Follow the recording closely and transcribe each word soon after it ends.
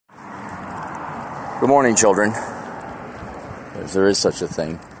Good morning, children, if there is such a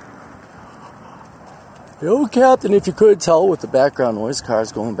thing. The old captain, if you could tell with the background noise,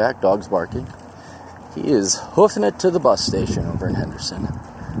 cars going back, dogs barking, he is hoofing it to the bus station over in Henderson.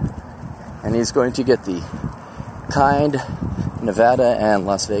 And he's going to get the kind Nevada and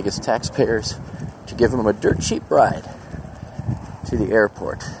Las Vegas taxpayers to give him a dirt cheap ride to the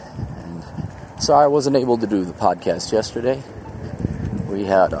airport. And sorry I wasn't able to do the podcast yesterday. We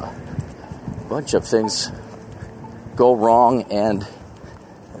had a bunch of things go wrong and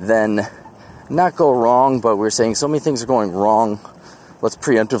then not go wrong, but we're saying so many things are going wrong. Let's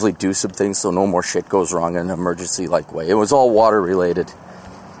preemptively do some things so no more shit goes wrong in an emergency-like way. It was all water-related.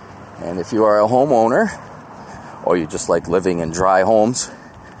 And if you are a homeowner, or you just like living in dry homes,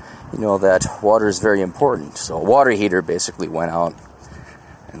 you know that water is very important. So a water heater basically went out,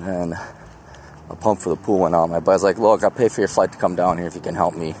 and then a pump for the pool went out. My buddy's like, look, I'll pay for your flight to come down here if you can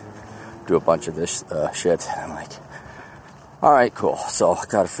help me do a bunch of this shit. And I'm like, all right, cool. So I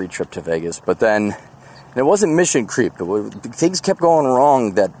got a free trip to Vegas. But then, and it wasn't mission creep. Things kept going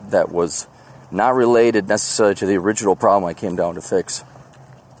wrong that was not related necessarily to the original problem I came down to fix.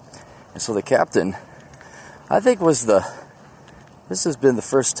 And so the captain, I think this has been the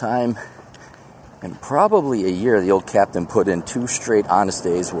first time in probably a year the old captain put in 2 straight honest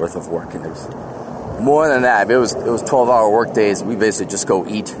days worth of work. And it was more than that. It was 12-hour work days. We basically just go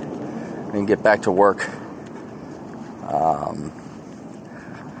eat and get back to work. I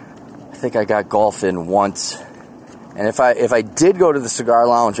think I got golf in once. And if I did go to the cigar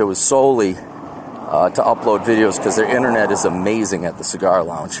lounge, it was solely to upload videos because their internet is amazing at the cigar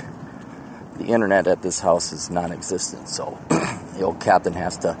lounge. The internet at this house is non-existent, so the old captain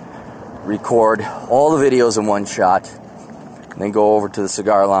has to record all the videos in one shot, and then go over to the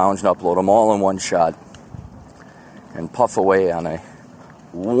cigar lounge and upload them all in one shot, and puff away on a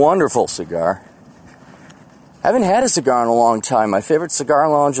wonderful cigar. I haven't had a cigar in a long time. My favorite cigar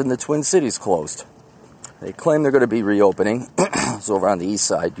lounge in the Twin Cities closed. They claim they're going to be reopening. It's over on the east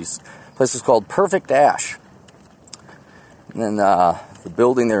side. This place is called Perfect Ash. And then the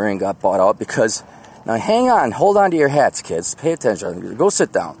building they're in got bought out because... Now hang on. Hold on to your hats, kids. Pay attention. Go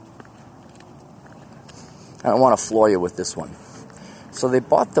sit down. I don't want to floor you with this one. So they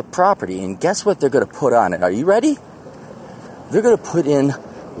bought the property, and guess what they're going to put on it? Are you ready? They're going to put in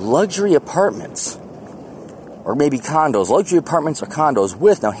luxury apartments. Or maybe condos. Luxury apartments or condos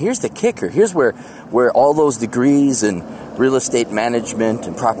with... Now here's the kicker. Here's where all those degrees in real estate management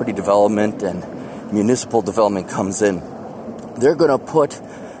and property development and municipal development comes in. They're going to put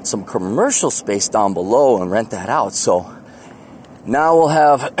some commercial space down below and rent that out. So now we'll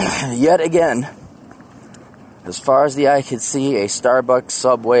have, yet again, as far as the eye can see, a Starbucks,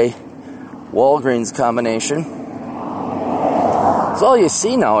 Subway, Walgreens combination. That's all you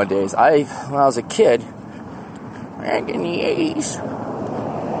see nowadays. When I was a kid, back in the 80s,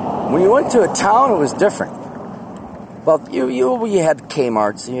 when you went to a town, it was different. Well, you had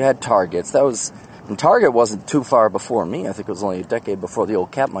Kmart's, you had Targets. And Target wasn't too far before me. I think it was only a decade before the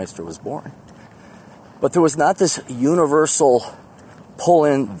old Capmeister was born. But there was not this universal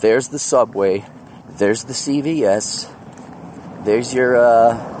pull-in. There's the Subway. There's the CVS. There's your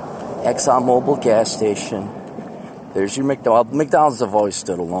ExxonMobil gas station. There's your McDonald's. McDonald's have always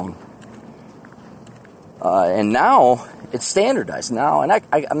stood alone. And now it's standardized now. And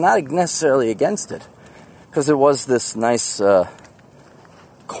I'm not necessarily against it. Because it was this nice,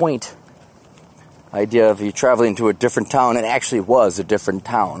 quaint idea of you traveling to a different town. It actually was a different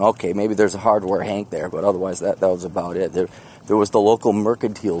town. Okay, maybe there's a hardware Hank there, but otherwise that was about it. There was the local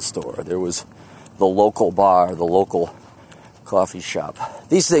mercantile store. There was the local bar, the local coffee shop.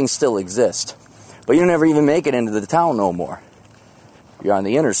 These things still exist. But you never even make it into the town no more. You're on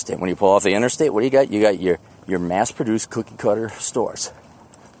the interstate. When you pull off the interstate, what do you got? You got your mass-produced cookie-cutter stores.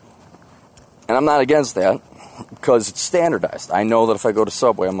 And I'm not against that because it's standardized. I know that if I go to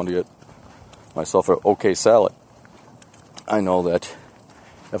Subway, I'm going to get myself an okay salad. I know that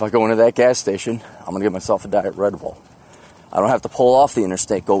if I go into that gas station, I'm going to get myself a Diet Red Bull. I don't have to pull off the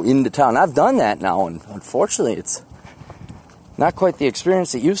interstate, go into town. I've done that now, and unfortunately, it's not quite the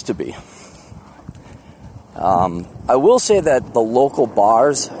experience it used to be. I will say that the local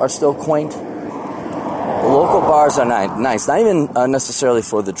bars are still quaint. The local bars are nice. Not even necessarily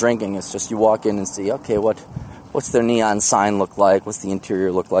for the drinking. It's just you walk in and see, okay, what's their neon sign look like? What's the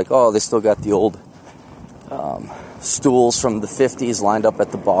interior look like? Oh, they still got the old stools from the 50s lined up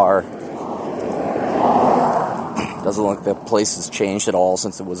at the bar. Doesn't look like the place has changed at all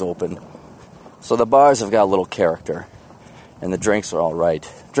since it was open. So the bars have got a little character. And the drinks are all right.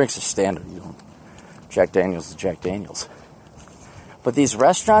 Drinks are standard. Jack Daniels is Jack Daniels. But these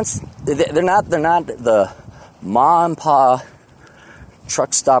restaurants, they're not the ma and pa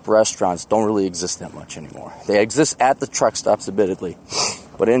truck stop restaurants don't really exist that much anymore. They exist at the truck stops, admittedly.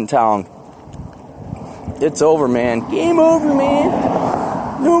 But in town, it's over, man. Game over,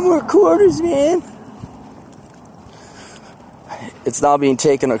 man. No more quarters, man. It's now being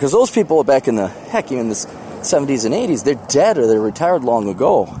taken, because those people back in the, heck, even the 70s and 80s, they're dead or they're retired long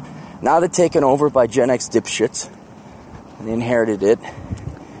ago. Now they're taken over by Gen X dipshits. And they inherited it.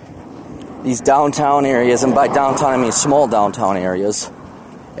 These downtown areas, and by downtown I mean small downtown areas,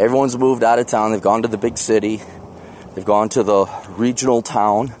 everyone's moved out of town. They've gone to the big city. They've gone to the regional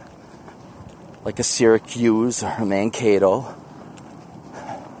town, like a Syracuse or a Mankato.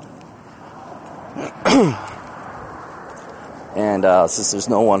 And since there's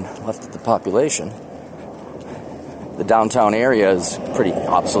no one left of the population, the downtown area is pretty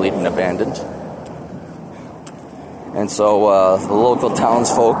obsolete and abandoned. And so the local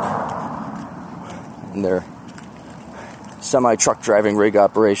townsfolk and their semi-truck driving rig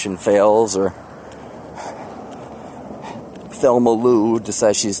operation fails, or Thelma Lou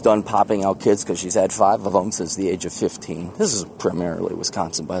decides she's done popping out kids because she's had 5 of them since the age of 15. This is primarily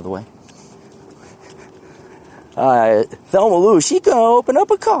Wisconsin, by the way. Thelma Lou, she gonna open up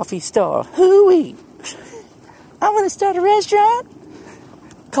a coffee store. Hooey! I'm gonna start a restaurant.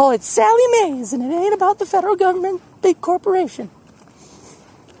 Call it Sally Mae's, and it ain't about the federal government, big corporation.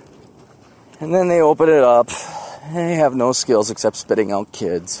 And then they open it up, and they have no skills except spitting out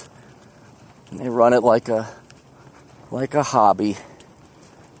kids. And they run it like a hobby.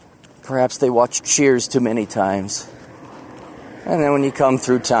 Perhaps they watch Cheers too many times. And then when you come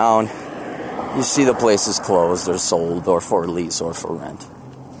through town, you see the place is closed or sold or for lease or for rent.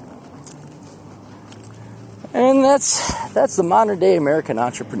 And that's the modern day American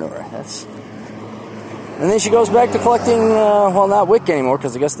entrepreneur. And then she goes back to collecting, well, not WIC anymore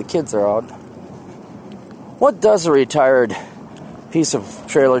because I guess the kids are out. What does a retired piece of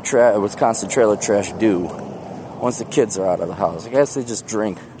Wisconsin trailer trash do once the kids are out of the house? I guess they just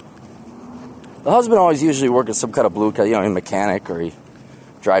drink. The husband always usually works at some kind of blue collar, a mechanic, or he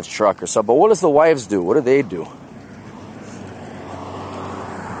drives truck or something. But what does the wives do? What do they do?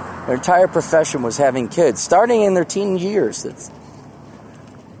 Their entire profession was having kids, starting in their teen years. All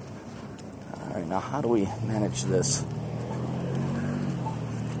right, now how do we manage this?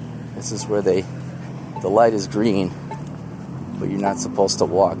 This is where the light is green, but you're not supposed to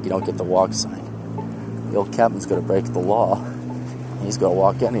walk. You don't get the walk sign. The old captain's going to break the law, and he's going to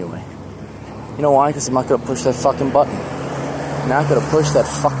walk anyway. You know why? Because I'm not going to push that fucking button. I'm not going to push that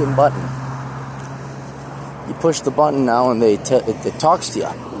fucking button. You push the button now, and it talks to you.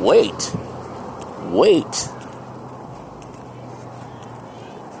 Wait.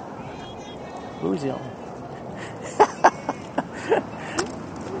 Who's yelling?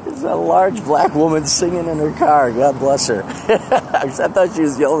 There's a large black woman singing in her car. God bless her. I thought she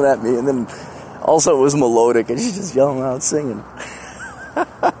was yelling at me, and then also it was melodic, and she's just yelling out singing.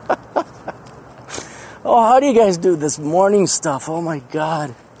 Oh, how do you guys do this morning stuff? Oh my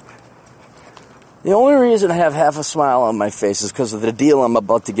God. The only reason I have half a smile on my face is because of the deal I'm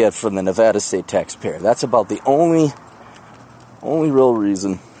about to get from the Nevada State taxpayer. That's about the only real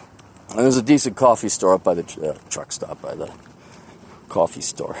reason. And there's a decent coffee store up by the truck stop by the coffee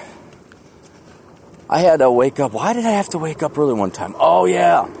store. I had to wake up. Why did I have to wake up early one time? Oh,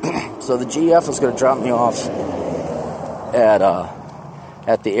 yeah. So the GF was going to drop me off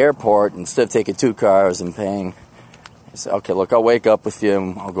at the airport instead of taking 2 cars and paying. I said, okay, look, I'll wake up with you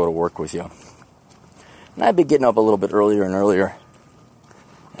and I'll go to work with you. And I'd be getting up a little bit earlier and earlier.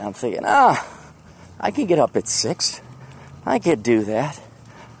 And I'm thinking, I can get up at 6. I could do that.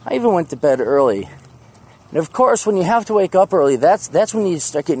 I even went to bed early. And of course, when you have to wake up early, that's when you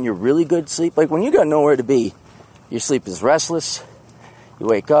start getting your really good sleep. Like when you got nowhere to be, your sleep is restless. You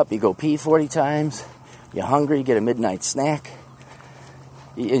wake up, you go pee 40 times. You're hungry, you get a midnight snack.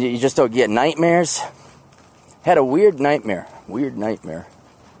 You just don't get nightmares. Had a weird nightmare.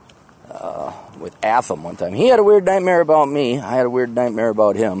 With Atham one time. He had a weird nightmare about me. I had a weird nightmare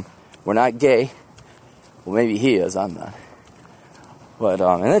about him. We're not gay. Well, maybe he is. I'm not. But,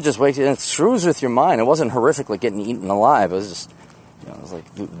 and it just wakes you, and it screws with your mind. It wasn't horrific like getting eaten alive. It was just, it was like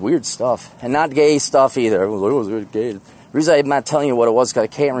weird stuff. And not gay stuff either. It was weird gay. The reason I'm not telling you what it was because I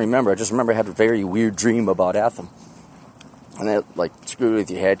can't remember. I just remember I had a very weird dream about Atham. And it, like, screwed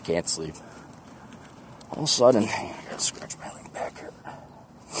with your head, can't sleep. All of a sudden, I gotta scratch my leg back here.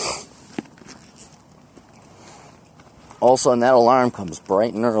 All of a sudden, that alarm comes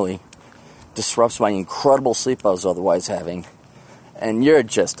bright and early, disrupts my incredible sleep I was otherwise having, and you're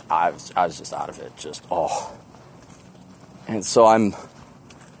just, I was just out of it, And so I'm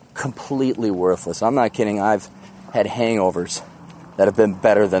completely worthless. I'm not kidding. I've had hangovers that have been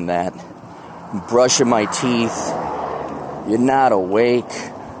better than that. I'm brushing my teeth. You're not awake.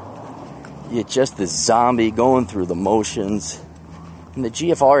 You're just this zombie going through the motions. And the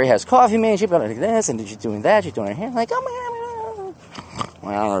GF already has coffee, man. She's like this, and you're doing that, you're doing her hair. Like, oh my.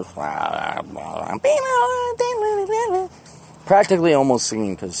 Practically almost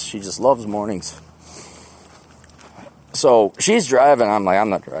singing because she just loves mornings. So she's driving. I'm like, I'm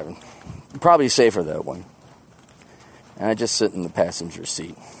not driving. Probably safer that way. And I just sit in the passenger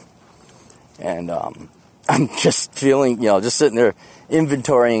seat. And I'm just feeling, just sitting there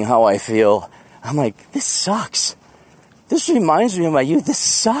inventorying how I feel. I'm like, this sucks. This reminds me of my youth. This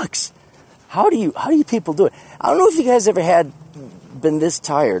sucks. How do you people do it? I don't know if you guys ever been this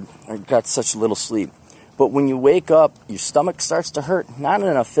tired or got such little sleep. But when you wake up, your stomach starts to hurt. Not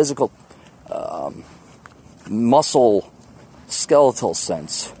in a physical, muscle, skeletal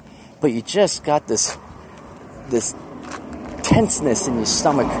sense. But you just got this tenseness in your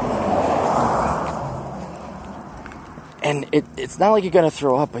stomach. And it's not like you're going to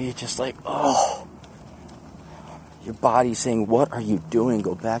throw up, but you're just like, oh. Your body's saying, what are you doing?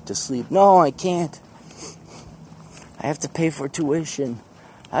 Go back to sleep. No, I can't. I have to pay for tuition.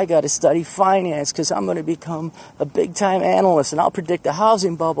 I got to study finance because I'm going to become a big-time analyst, and I'll predict a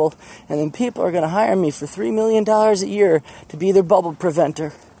housing bubble, and then people are going to hire me for $3 million a year to be their bubble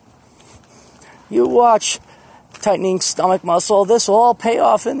preventer. You watch, tightening stomach muscle. This will all pay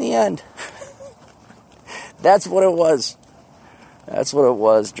off in the end. That's what it was. That's what it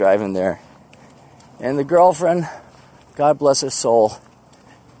was driving there. And the girlfriend, God bless her soul,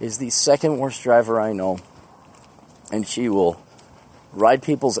 is the second worst driver I know. And she will ride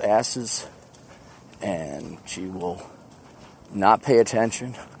people's asses, and she will not pay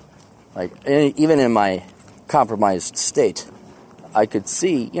attention. Like, even in my compromised state, I could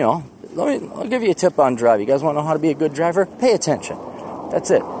see, I'll give you a tip on drive. You guys want to know how to be a good driver? Pay attention.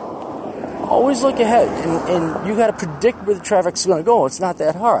 That's it. Always look ahead, and you got to predict where the traffic's going to go. It's not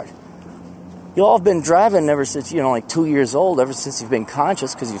that hard. You all have been driving ever since, 2 years old, ever since you've been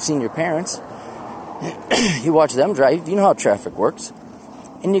conscious because you've seen your parents. You watch them drive, you know how traffic works.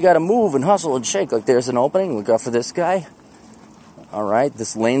 And you got to move and hustle and shake. Like, there's an opening, look out for this guy. All right,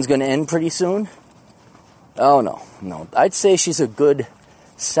 this lane's going to end pretty soon. Oh, no. I'd say she's a good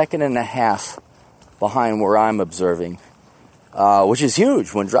second and a half behind where I'm observing, which is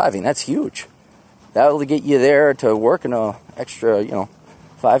huge when driving. That's huge. That'll get you there to work in an extra,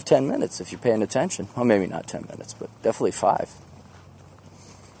 5-10 minutes if you're paying attention. Well, maybe not 10 minutes, but definitely 5.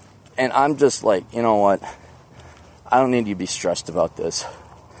 And I'm just like, you know what? I don't need to be stressed about this.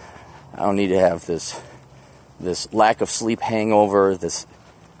 I don't need to have this lack of sleep hangover, this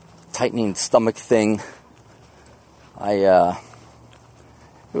tightening stomach thing. It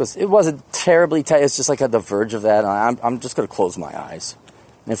wasn't terribly tight. It's just like at the verge of that. I'm just going to close my eyes.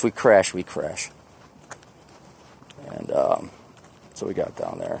 And if we crash, we crash. And so we got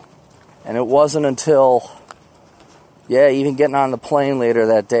down there. And it wasn't until, even getting on the plane later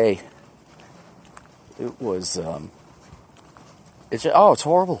that day, it was, it's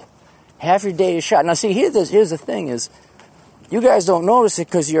horrible. Half your day is shot. Now see, here's the thing is, you guys don't notice it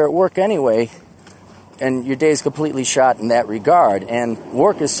because you're at work anyway, and your day is completely shot in that regard. And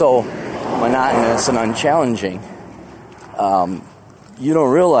work is so monotonous and unchallenging, you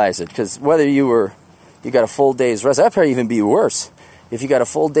don't realize it, because whether you got a full day's rest, that'd probably even be worse. If you got a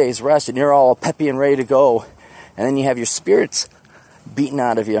full day's rest and you're all peppy and ready to go, and then you have your spirits beaten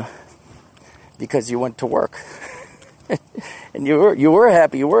out of you because you went to work. And you were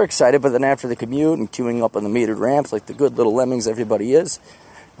happy, you were excited, but then after the commute and queuing up on the metered ramps like the good little lemmings everybody is,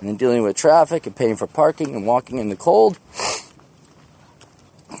 and then dealing with traffic and paying for parking and walking in the cold,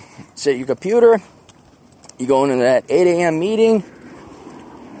 sit at your computer, you go into that 8 a.m. meeting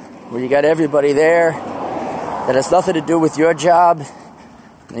where you got everybody there that has nothing to do with your job,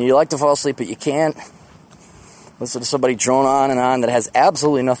 and you like to fall asleep but you can't. Listen to somebody drone on and on that has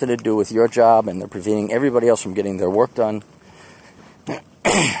absolutely nothing to do with your job, and they're preventing everybody else from getting their work done.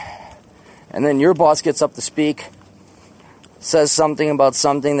 And then your boss gets up to speak, says something about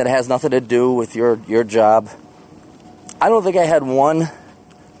something that has nothing to do with your job. I don't think I had one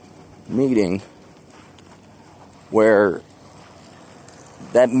meeting where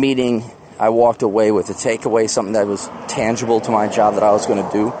that meeting I walked away with a takeaway, something that was tangible to my job that I was going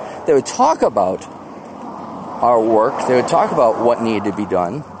to do. They would talk about our work. They would talk about what needed to be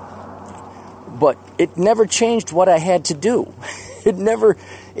done. But it never changed what I had to do.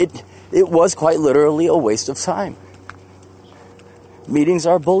 It was quite literally a waste of time. Meetings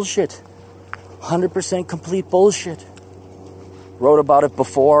are bullshit. 100% complete bullshit. wrote about it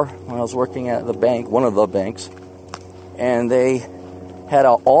before when I was working at the bank, one of the banks, and they had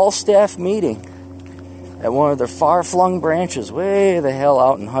an all-staff meeting at one of their far-flung branches, way the hell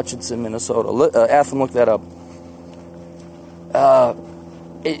out in Hutchinson, Minnesota. Ask them, look that up.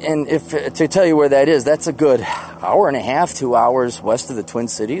 And to tell you where that is, that's a good hour and a half, 2 hours west of the Twin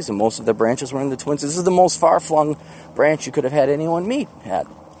Cities, and most of the branches were in the Twin Cities. This is the most far-flung branch you could have had anyone meet at.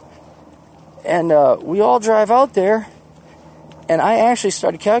 And we all drive out there, and I actually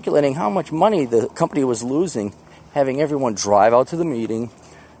started calculating how much money the company was losing having everyone drive out to the meeting,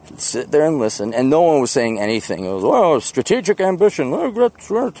 sit there and listen, and no one was saying anything. It was, well, strategic ambition. We're going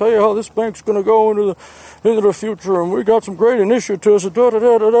to tell you how this bank's going to go into the future, and we got some great initiatives.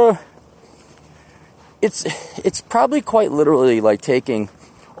 It's probably quite literally like taking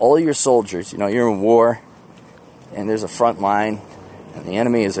all your soldiers. You know, you're in war, and there's a front line, and the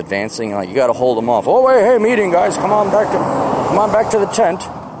enemy is advancing. Like, you got to hold them off. Oh wait, hey, meeting guys, come on back to the tent.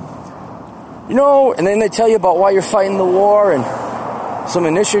 You know, and then they tell you about why you're fighting the war and some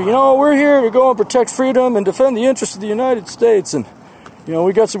initiative. You know, we're here to go and protect freedom and defend the interests of the United States. And, you know,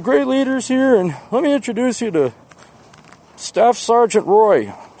 we got some great leaders here. And let me introduce you to Staff Sergeant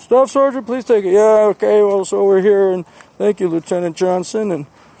Roy. Staff Sergeant, please take it. Yeah, okay, well, so we're here. And thank you, Lieutenant Johnson. And,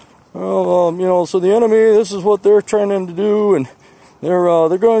 well, you know, so the enemy, this is what they're trying to do. And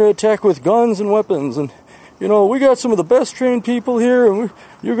they're going to attack with guns and weapons. And, you know, we got some of the best trained people here, and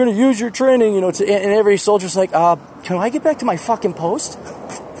you're going to use your training, you know, and every soldier's like, can I get back to my fucking post?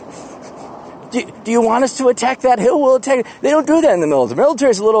 Do you want us to attack that hill? We'll attack it. They don't do that in the military. The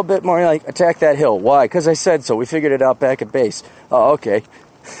military's a little bit more like, attack that hill. Why? Because I said so. We figured it out back at base. Oh, okay.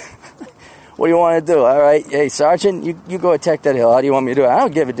 What do you want to do? All right. Hey, Sergeant, you go attack that hill. How do you want me to do it? I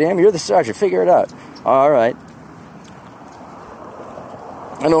don't give a damn. You're the sergeant. Figure it out. All right.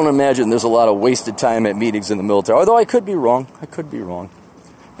 I don't imagine there's a lot of wasted time at meetings in the military, although I could be wrong.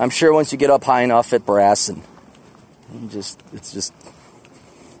 I'm sure once you get up high enough at brass, and it's just,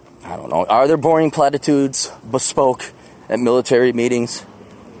 I don't know. Are there boring platitudes bespoke at military meetings?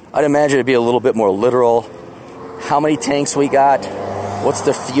 I'd imagine it'd be a little bit more literal. How many tanks we got? What's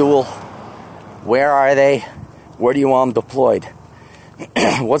the fuel? Where are they? Where do you want them deployed?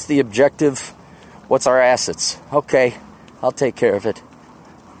 What's the objective? What's our assets? Okay, I'll take care of it.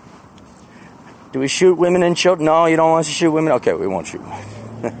 Do we shoot women and children? No, you don't want us to shoot women? Okay, we won't shoot.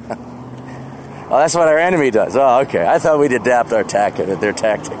 Oh, that's what our enemy does. Oh, okay. I thought we'd adapt their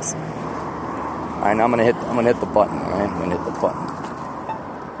tactics. All right, now I'm gonna hit the button. All right, I'm gonna hit the button.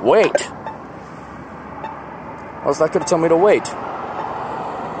 Wait. I was not gonna tell me to wait.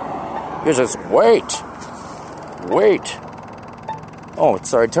 He says, wait. Oh,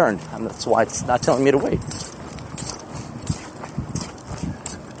 it's already turned. That's why it's not telling me to wait.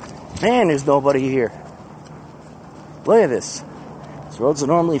 Man, there's nobody here. Look at this. These roads are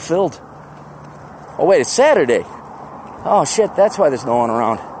normally filled. Oh, wait, it's Saturday. Oh, shit, that's why there's no one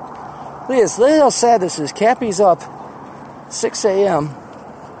around. Look at this. Look at how sad this is. Cappy's up 6 a.m.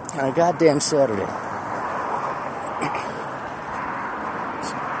 on a goddamn Saturday.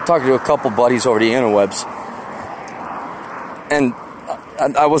 Talking to a couple buddies over the interwebs. And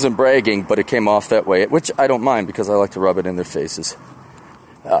I wasn't bragging, but it came off that way, which I don't mind because I like to rub it in their faces.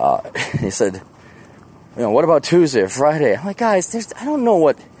 He said, you know, what about Tuesday or Friday? I'm like, guys, I don't know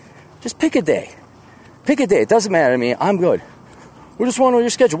what, just pick a day. It doesn't matter to me. I'm good. We just want to know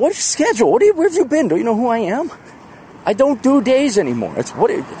your schedule. What is your schedule? Where have you been? Do you know who I am? I don't do days anymore. It's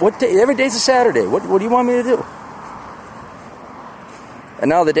what day? Every day's a Saturday. What do you want me to do? And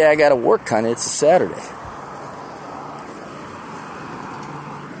now the day I got to work, it's a Saturday.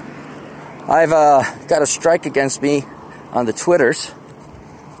 I've got a strike against me on the Twitters,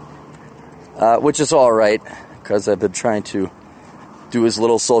 which is all right, because I've been trying to do as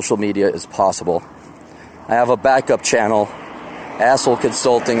little social media as possible. I have a backup channel, Asshole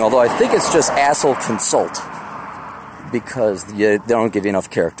Consulting, although I think it's just Asshole Consult, because they don't give you enough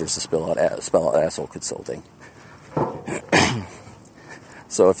characters to spell out Asshole Consulting.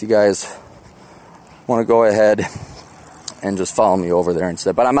 So if you guys want to go ahead and just follow me over there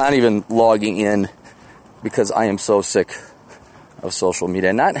instead. But I'm not even logging in because I am so sick of social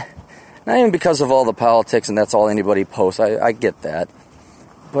media. Not even because of all the politics and that's all anybody posts. I get that.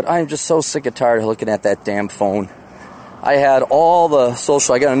 But I'm just so sick and tired of looking at that damn phone. I got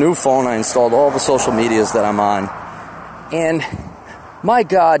a new phone. I installed all the social medias that I'm on. And my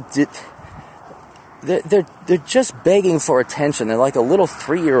God, they're just begging for attention. They're like a little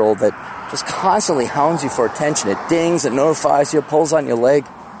 3-year-old that just constantly hounds you for attention. It dings, it notifies you, it pulls on your leg.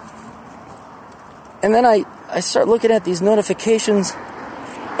 And then I start looking at these notifications,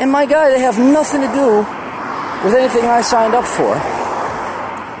 and my God, they have nothing to do with anything I signed up for.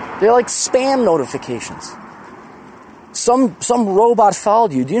 They're like spam notifications. Some robot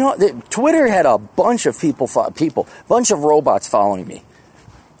followed you. Do you know Twitter had a bunch of bunch of robots following me.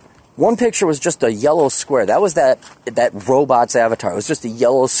 One picture was just a yellow square. That was that robot's avatar. It was just a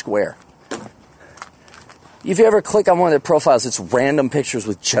yellow square. If you ever click on one of their profiles, it's random pictures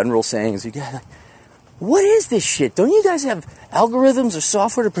with general sayings. You get like, what is this shit? Don't you guys have algorithms or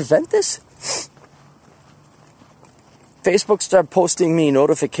software to prevent this? Facebook started posting me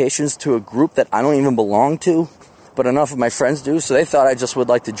notifications to a group that I don't even belong to, but enough of my friends do, so they thought I just would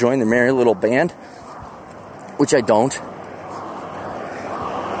like to join the merry little band, which I don't.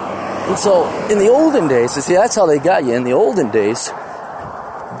 And so, in the olden days, see, that's how they got you. In the olden days,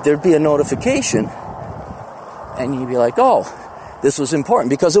 there'd be a notification, and you'd be like, oh, this was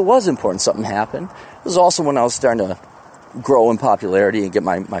important, because it was important. Something happened. It was also when I was starting to grow in popularity and get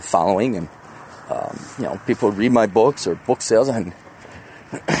my following, and people would read my books or book sales, and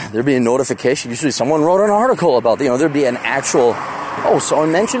there'd be a notification. Usually someone wrote an article about, there'd be an actual,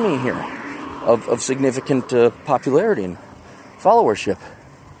 someone mentioned me here of significant popularity and followership.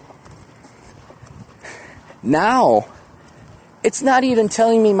 Now, it's not even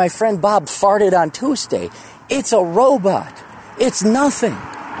telling me my friend Bob farted on Tuesday. It's a robot. It's nothing.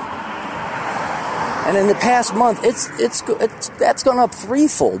 And in the past month, that's gone up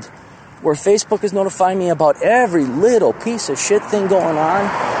threefold, where Facebook is notifying me about every little piece of shit thing going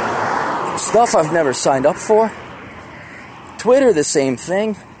on, stuff I've never signed up for. Twitter, the same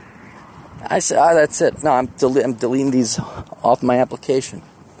thing. I said, that's it. No, I'm deleting these off my application.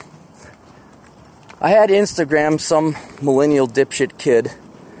 I had Instagram, some millennial dipshit kid.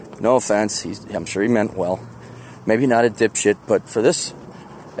 No offense, I'm sure he meant well. Maybe not a dipshit, but for this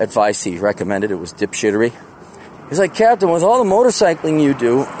advice he recommended, it was dipshittery. He's like, Captain, with all the motorcycling you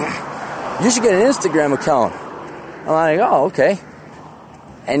do, you should get an Instagram account. I'm like, oh, okay.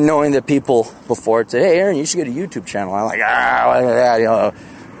 And knowing that people before it said, hey, Aaron, you should get a YouTube channel. I'm like,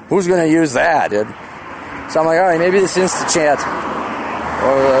 who's going to use that, dude? So I'm like, all right, maybe this InstaChat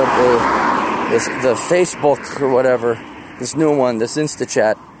or the Facebook or whatever, this new one, this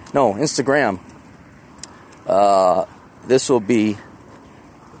Instagram. This will be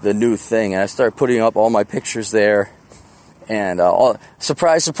the new thing. And I started putting up all my pictures there. And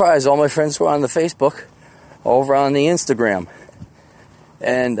surprise, surprise, all my friends were on the Facebook, over on the Instagram.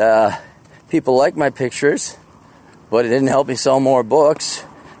 And people like my pictures, but it didn't help me sell more books.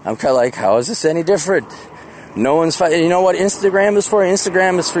 I'm kind of like, how is this any different? No one's fighting. You know what Instagram is for?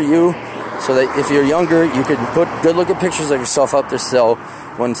 Instagram is for you, so that if you're younger, you can put good-looking pictures of yourself up there. So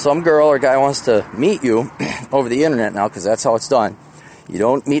when some girl or guy wants to meet you over the internet now, because that's how it's done, you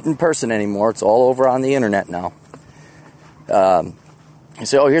don't meet in person anymore. It's all over on the internet now. You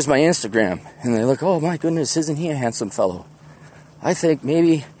say, oh, here's my Instagram. And they look, oh, my goodness, isn't he a handsome fellow? I think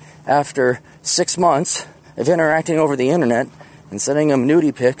maybe after 6 months of interacting over the internet and sending him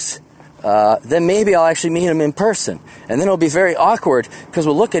nudie pics, then maybe I'll actually meet him in person. And then it'll be very awkward, because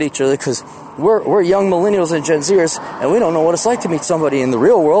we'll look at each other, because we're young millennials and Gen Zers, and we don't know what it's like to meet somebody in the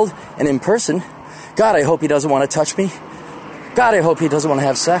real world and in person. God, I hope he doesn't want to touch me. God, I hope he doesn't want to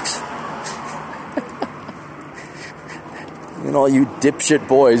have sex. You dipshit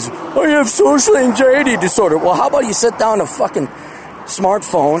boys, I have social anxiety disorder. Well, how about you sit down a fucking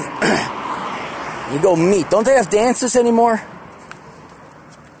smartphone, you go meet. Don't they have dances anymore?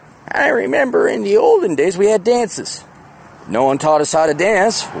 I remember in the olden days we had dances. No one taught us how to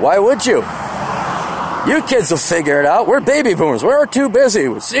dance. Why would you? You kids will figure it out. We're baby boomers. We're too busy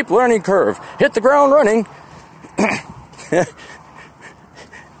with steep learning curve. Hit the ground running.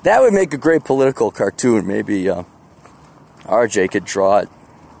 That would make a great political cartoon. Maybe RJ could draw it.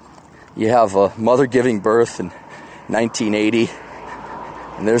 You have a mother giving birth in 1980,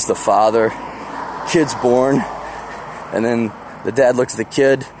 and there's the father, kid's born, and then the dad looks at the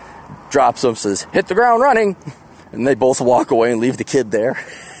kid, drops him, says, hit the ground running, and they both walk away and leave the kid there.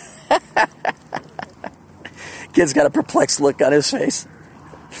 Kid's got a perplexed look on his face.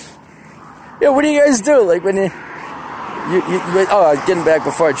 Yeah, what do you guys do? Like when getting back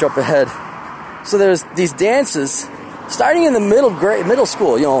before I jump ahead. So there's these dances starting in the middle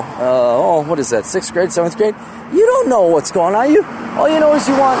school, what is that, 6th grade, 7th grade? You don't know what's going on. All you know is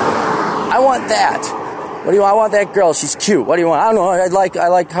I want that. What do you want? I want that girl. She's cute. What do you want? I don't know. I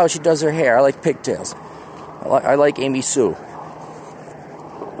like how she does her hair. I like pigtails. I like Amy Sue.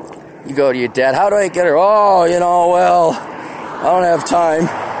 You go to your dad. How do I get her? Oh, well, I don't have time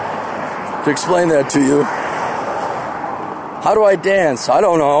to explain that to you. How do I dance? I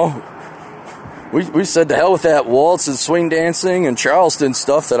don't know. We said to hell with that waltz and swing dancing and Charleston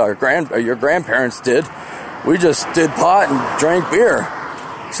stuff that your grandparents did. We just did pot and drank beer.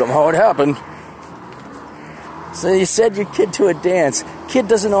 Somehow it happened. So you said your kid to a dance. Kid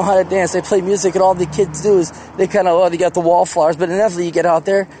doesn't know how to dance. They play music and all the kids do is they kind of, they got the wallflowers, but inevitably you get out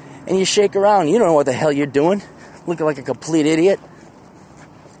there and you shake around. You don't know what the hell you're doing. Looking like a complete idiot.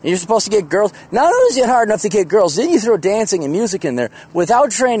 And you're supposed to get girls. Not only is it hard enough to get girls, then you throw dancing and music in there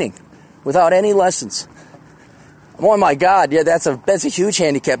without training, without any lessons. Oh my God, yeah, that's a huge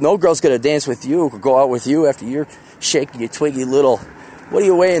handicap. No girl's going to dance with you or go out with you after you're shaking your twiggy little, what do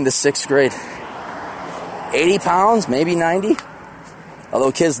you weigh in the 6th grade? 80 pounds, maybe 90?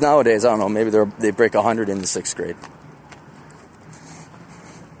 Although kids nowadays, I don't know, maybe they break 100 in the 6th grade.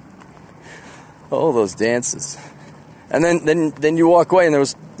 Oh, those dances. And then you walk away and there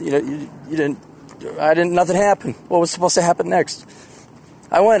was, nothing happened. What was supposed to happen next?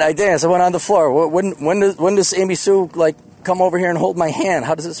 I danced, I went on the floor. When does Amy Sue, come over here and hold my hand?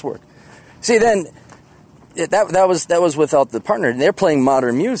 How does this work? See, then, that was without the partner, and they're playing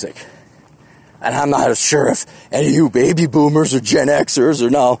modern music. And I'm not sure if any of you baby boomers or Gen Xers or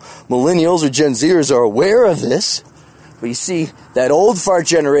now millennials or Gen Zers are aware of this. But you see, that old fart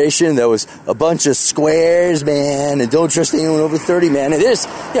generation that was a bunch of squares, man, and don't trust anyone over 30, man, and this,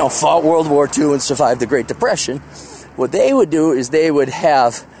 fought World War II and survived the Great Depression. What they would do is they would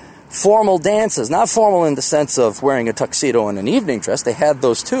have formal dances. Not formal in the sense of wearing a tuxedo and an evening dress. They had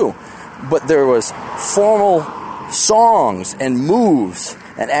those too. But there was formal songs and moves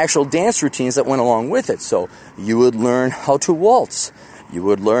and actual dance routines that went along with it. So you would learn how to waltz. You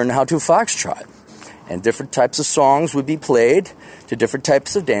would learn how to foxtrot. And different types of songs would be played to different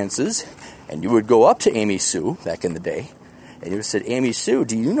types of dances. And you would go up to Amy Sue, back in the day, and you would say, Amy Sue,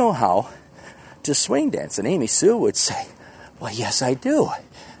 do you know how to swing dance? And Amy Sue would say, well, yes, I do.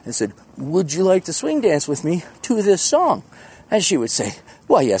 And said, would you like to swing dance with me to this song? And she would say,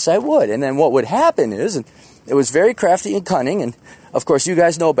 well, yes, I would. And then what would happen is, and it was very crafty and cunning, and of course you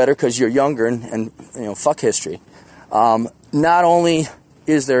guys know better because you're younger and fuck history. Not only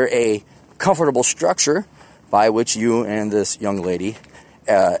is there a comfortable structure by which you and this young lady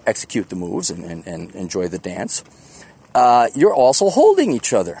execute the moves and enjoy the dance, you're also holding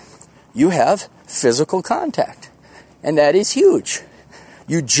each other. You have physical contact, and that is huge.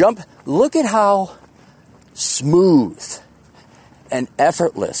 You jump, look at how smooth and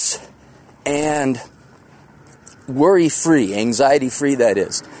effortless and worry-free, anxiety-free that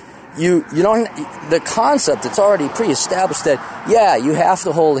is. You don't, the concept, it's already pre-established that, yeah, you have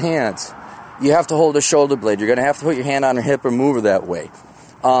to hold hands. You have to hold a shoulder blade. You're going to have to put your hand on her hip or move her that way.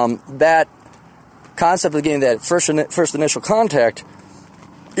 That concept of getting that first initial contact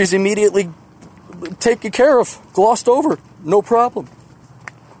is immediately taken care of, glossed over, no problem.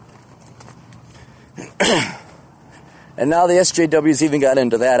 And now the SJW's even got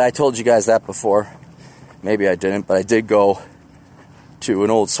into that. I told you guys that before. Maybe I didn't, but I did go to an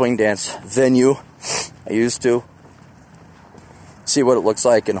old swing dance venue. I used to see what it looks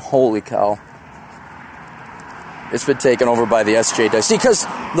like, and holy cow, it's been taken over by the SJW. See, because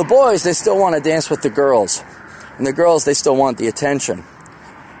the boys, they still want to dance with the girls, and the girls, they still want the attention.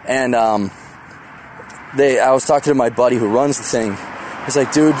 And I was talking to my buddy who runs the thing. He's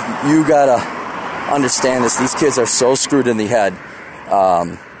like, dude, you gotta understand this. These kids are so screwed in the head.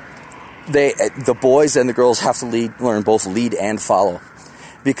 The boys and the girls have to learn both lead and follow.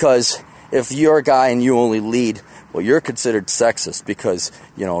 Because if you're a guy and you only lead, well, you're considered sexist because,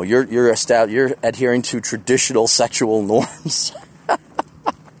 you're adhering to traditional sexual norms.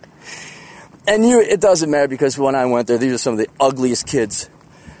 And it doesn't matter because when I went there, these are some of the ugliest kids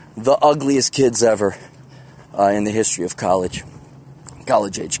ever in the history of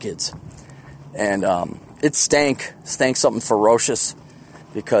college-age kids. And it stank something ferocious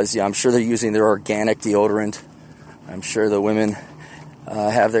because I'm sure they're using their organic deodorant. I'm sure the women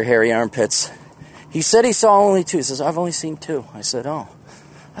have their hairy armpits. He said he saw only 2. He says, I've only seen 2. I said, oh,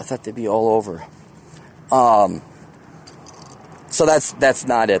 I thought they'd be all over. So that's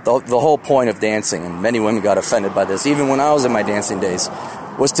not it. The whole point of dancing, and many women got offended by this, even when I was in my dancing days,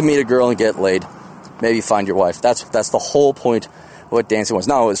 was to meet a girl and get laid. Maybe find your wife. That's the whole point of what dancing was.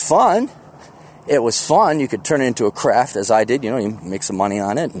 Now, it was fun. It was fun. You could turn it into a craft, as I did. You make some money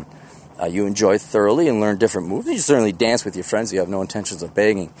on it, and you enjoy thoroughly and learn different moves. You certainly dance with your friends. You have no intentions of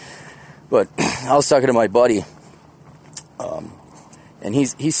begging. But I was talking to my buddy, and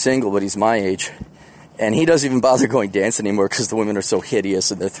he's single, but he's my age. And he doesn't even bother going dance anymore because the women are so hideous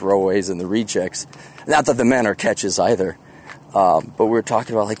and they're throwaways and the rejects. Not that the men are catches either. But we were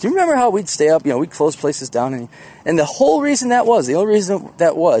talking about, do you remember how we'd stay up? We'd close places down. And the whole reason the only reason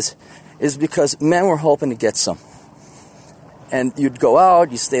that was, is because men were hoping to get some. And you'd go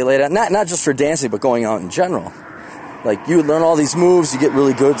out, you stay late out, not just for dancing, but going out in general. Like, you would learn all these moves, you get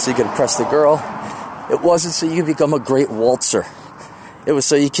really good so you could impress the girl. It wasn't so you could become a great waltzer. It was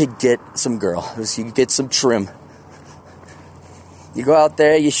so you could get some girl. It was so you could get some trim. You go out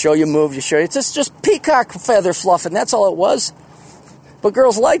there, you show your move, it's just peacock feather fluffing, that's all it was. But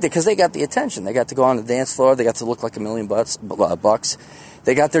girls liked it because they got the attention. They got to go on the dance floor, they got to look like $1 million bucks.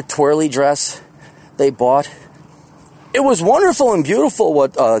 They got their twirly dress they bought. It was wonderful and beautiful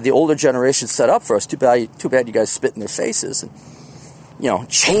what the older generation set up for us. Too bad you guys spit in their faces. And,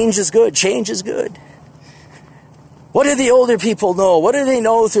 change is good. Change is good. What do the older people know? What do they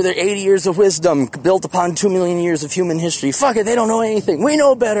know through their 80 years of wisdom built upon 2 million years of human history? Fuck it, they don't know anything. We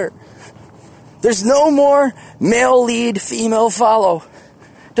know better. There's no more male lead, female follow.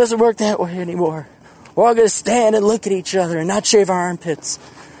 Doesn't work that way anymore. We're all going to stand and look at each other and not shave our armpits.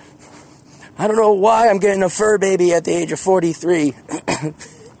 I don't know why I'm getting a fur baby at the age of 43.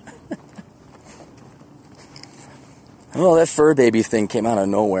 Well, that fur baby thing came out of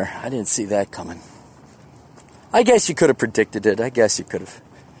nowhere. I didn't see that coming. I guess you could have predicted it. I guess you could have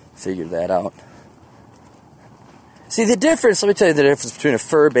figured that out. See, let me tell you the difference between a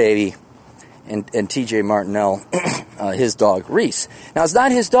fur baby and T.J. Martinell, his dog, Reese. Now, it's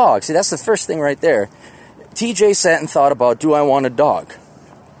not his dog. See, that's the first thing right there. T.J. sat and thought about, do I want a dog?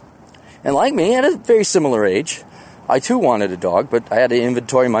 And like me, at a very similar age, I too wanted a dog, but I had to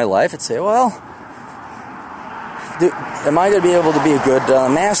inventory my life and say, well, am I going to be able to be a good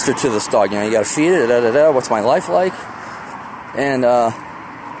master to this dog? You got to feed it, what's my life like? And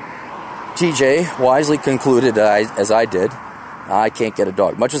TJ wisely concluded, as I did, I can't get a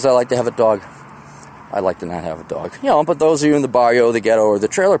dog. Much as I like to have a dog, I like to not have a dog. But those of you in the barrio, the ghetto, or the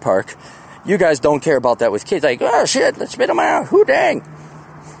trailer park, you guys don't care about that with kids. Like, oh shit, let's spit them out. Who dang?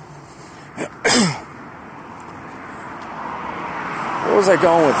 Where was I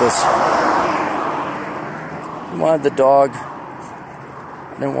going with this? I wanted the dog.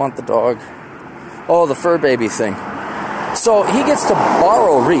 I didn't want the dog. Oh, the fur baby thing. So he gets to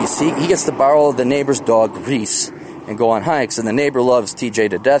borrow Reese. He gets to borrow the neighbor's dog, Reese, and go on hikes. And the neighbor loves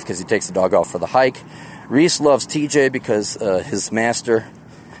TJ to death because he takes the dog out for the hike. Reese loves TJ because his master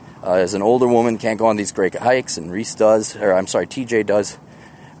is an older woman, can't go on these great hikes, and TJ does.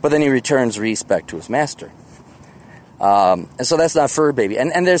 But then he returns Reese back to his master. And so that's not fur baby.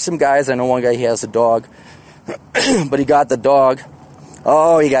 And there's some guys, I know one guy, he has a dog, but he got the dog.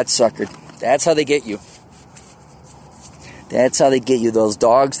 Oh, he got suckered. That's how they get you. That's how they get you, those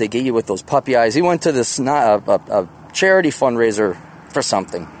dogs. They get you with those puppy eyes. He went to this a charity fundraiser for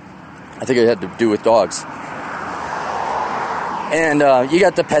something. I think it had to do with dogs. And you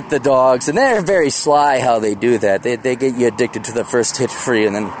got to pet the dogs, and they're very sly how they do that. They get you addicted to the first hit free,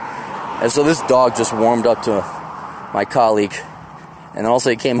 and so this dog just warmed up to my colleague, and also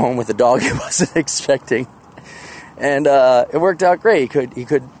he came home with a dog he wasn't expecting, and it worked out great. He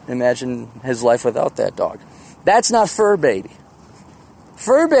could imagine his life without that dog. That's not fur baby.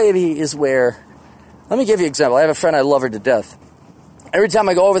 Fur baby is where, let me give you an example. I have a friend, I love her to death. Every time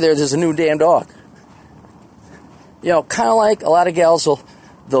I go over there's a new damn dog. Kind of like a lot of gals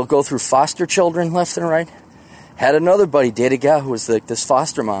they'll go through foster children left and right. Had another buddy date a gal who was like this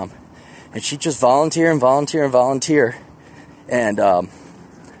foster mom, and she just volunteer. And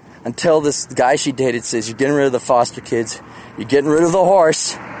until this guy she dated says, you're getting rid of the foster kids, you're getting rid of the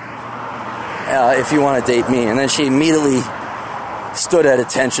horse, if you want to date me. And then she immediately stood at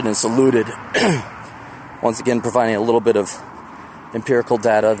attention and saluted. Once again, providing a little bit of empirical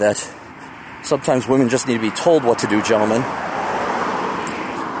data that sometimes women just need to be told what to do, gentlemen.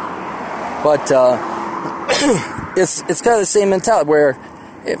 But it's kind of the same mentality where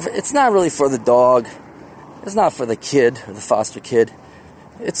it's not really for the dog, it's not for the kid or the foster kid.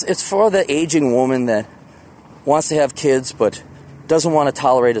 It's for the aging woman that wants to have kids but doesn't want to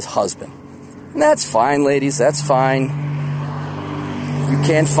tolerate his husband. And that's fine, ladies. That's fine. You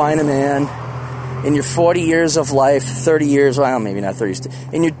can't find a man in your 40 years of life, 30 years, well, maybe not 30,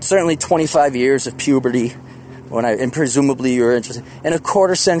 in your certainly 25 years of puberty, and presumably you're interested, in a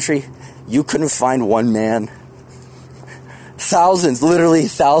quarter century, you couldn't find one man. Thousands, literally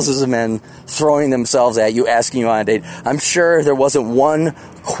thousands of men throwing themselves at you, asking you on a date. I'm sure there wasn't one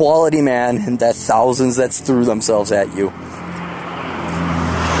quality man in that thousands that threw themselves at you.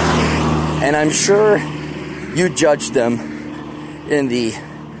 And I'm sure you judged them in the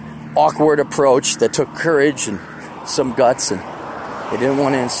awkward approach that took courage and some guts, and they didn't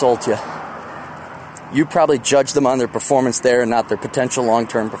want to insult you. You probably judged them on their performance there and not their potential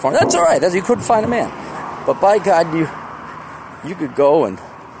long-term performance. That's all right. You couldn't find a man. But by God, you could go and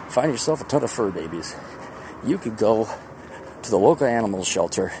find yourself a ton of fur babies. You could go to the local animal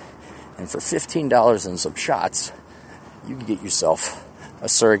shelter, and for $15 and some shots, you can get yourself a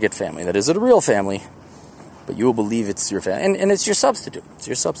surrogate family. That isn't a real family, but you will believe it's your family. And it's your substitute. It's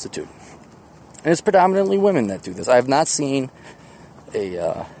your substitute. And it's predominantly women that do this. I have not seen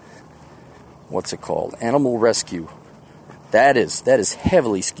a, what's it called? Animal rescue. That is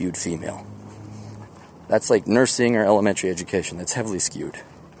heavily skewed female. That's like nursing or elementary education. That's heavily skewed.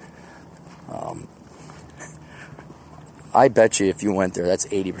 I bet you if you went there, that's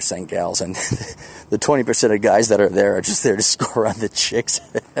 80% gals, and the 20% of guys that are there are just there to score on the chicks.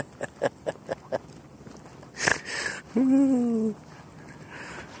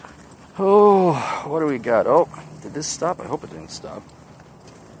 Oh, what do we got? Oh, did this stop? I hope it didn't stop.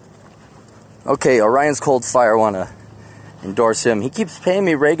 Okay, Orion's Cold Fire, want to endorse him. He keeps paying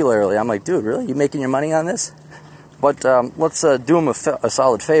me regularly. I'm like, dude, really? You making your money on this? But let's do him a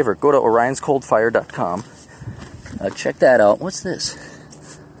solid favor. Go to orionscoldfire.com. Check that out. What's this?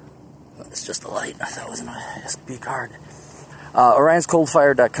 Oh, it's just a light. I thought it was an SD card.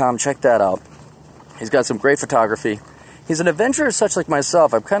 orionscoldfire.com. Check that out. He's got some great photography. He's an adventurer such like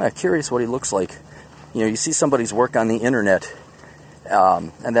myself. I'm kind of curious what he looks like. You know, you see somebody's work on the internet,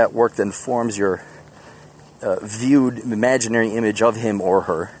 and that work then forms your viewed imaginary image of him or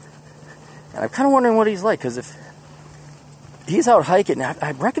her. And I'm kind of wondering what he's like, because if he's out hiking,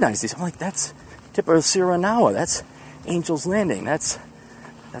 I recognize these. I'm like, that's tip of Sierra Nawa. That's Angel's Landing. That's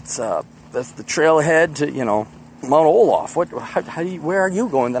the trailhead to, you know, Mount Olaf. Where are you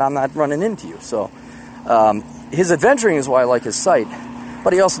going that I'm not running into you? So his adventuring is why I like his site,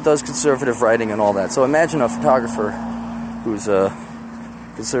 but he also does conservative writing and all that. So imagine a photographer who's a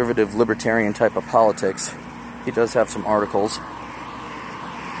conservative libertarian type of politics. He does have some articles.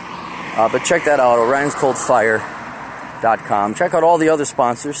 But check that out, orionscoldfire.com. Check out all the other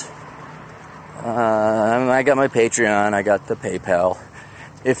sponsors. I got my Patreon, I got the PayPal.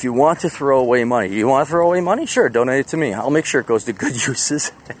 If you want to throw away money, Sure, donate it to me. I'll make sure it goes to good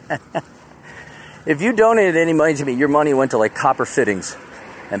uses. If you donated any money to me, your money went to like copper fittings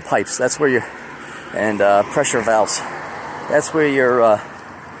and pipes. That's where and pressure valves. That's where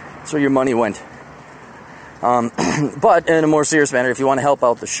your money went. But in a more serious manner, if you want to help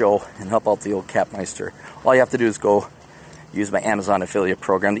out the show and help out the old Capmeister, all you have to do is go use my Amazon affiliate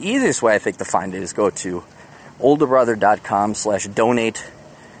program. The easiest way, I think, to find it is go to olderbrother.com/donate,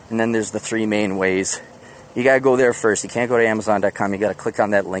 and then there's the three main ways. You got to go there first. You can't go to Amazon.com. You got to click on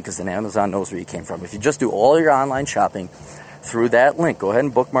that link, because then Amazon knows where you came from. If you just do all your online shopping through that link, go ahead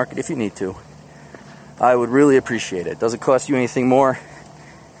and bookmark it if you need to. I would really appreciate it. Doesn't cost you anything more,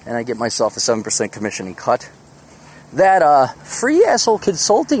 and I get myself a 7% commission and cut. That free asshole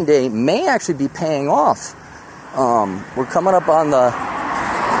consulting day may actually be paying off. We're coming up on the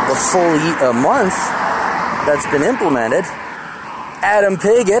full month that's been implemented. Adam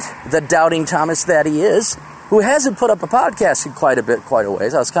Piggott, the doubting Thomas that he is, who hasn't put up a podcast in quite a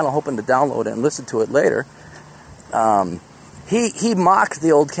ways. I was kind of hoping to download it and listen to it later. He mocked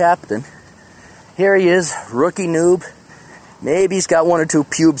the old captain. Here he is, rookie noob. Maybe he's got one or two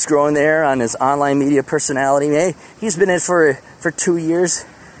pubes growing there on his online media personality. Maybe he's been in for 2 years.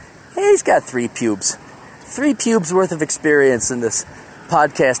 Hey, he's got 3 pubes. 3 pubes worth of experience in this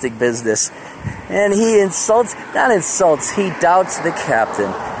podcasting business. And he he doubts the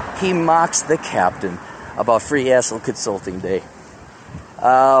captain. He mocks the captain about free asshole consulting day.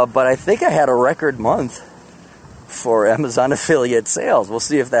 But I think I had a record month for Amazon affiliate sales. We'll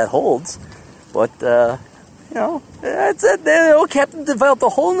see if that holds. But, that's it. The old captain developed a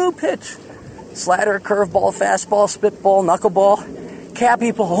whole new pitch. Slider, curveball, fastball, spitball, knuckleball,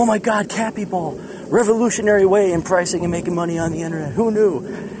 Cappy ball. Oh my God, Cappy ball. Revolutionary way in pricing and making money on the internet. Who knew?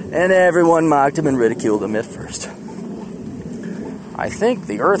 And everyone mocked him and ridiculed him at first. I think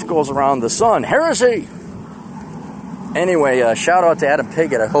the earth goes around the sun. Heresy! Anyway, shout out to Adam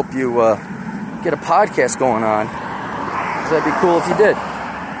Piggott. I hope you get a podcast going on. That'd be cool if you did.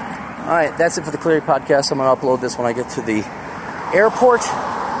 Alright, that's it for the Cleary podcast. I'm going to upload this when I get to the airport.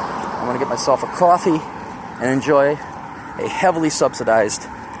 I'm going to get myself a coffee and enjoy a heavily subsidized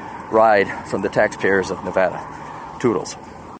ride from the taxpayers of Nevada. Toodles.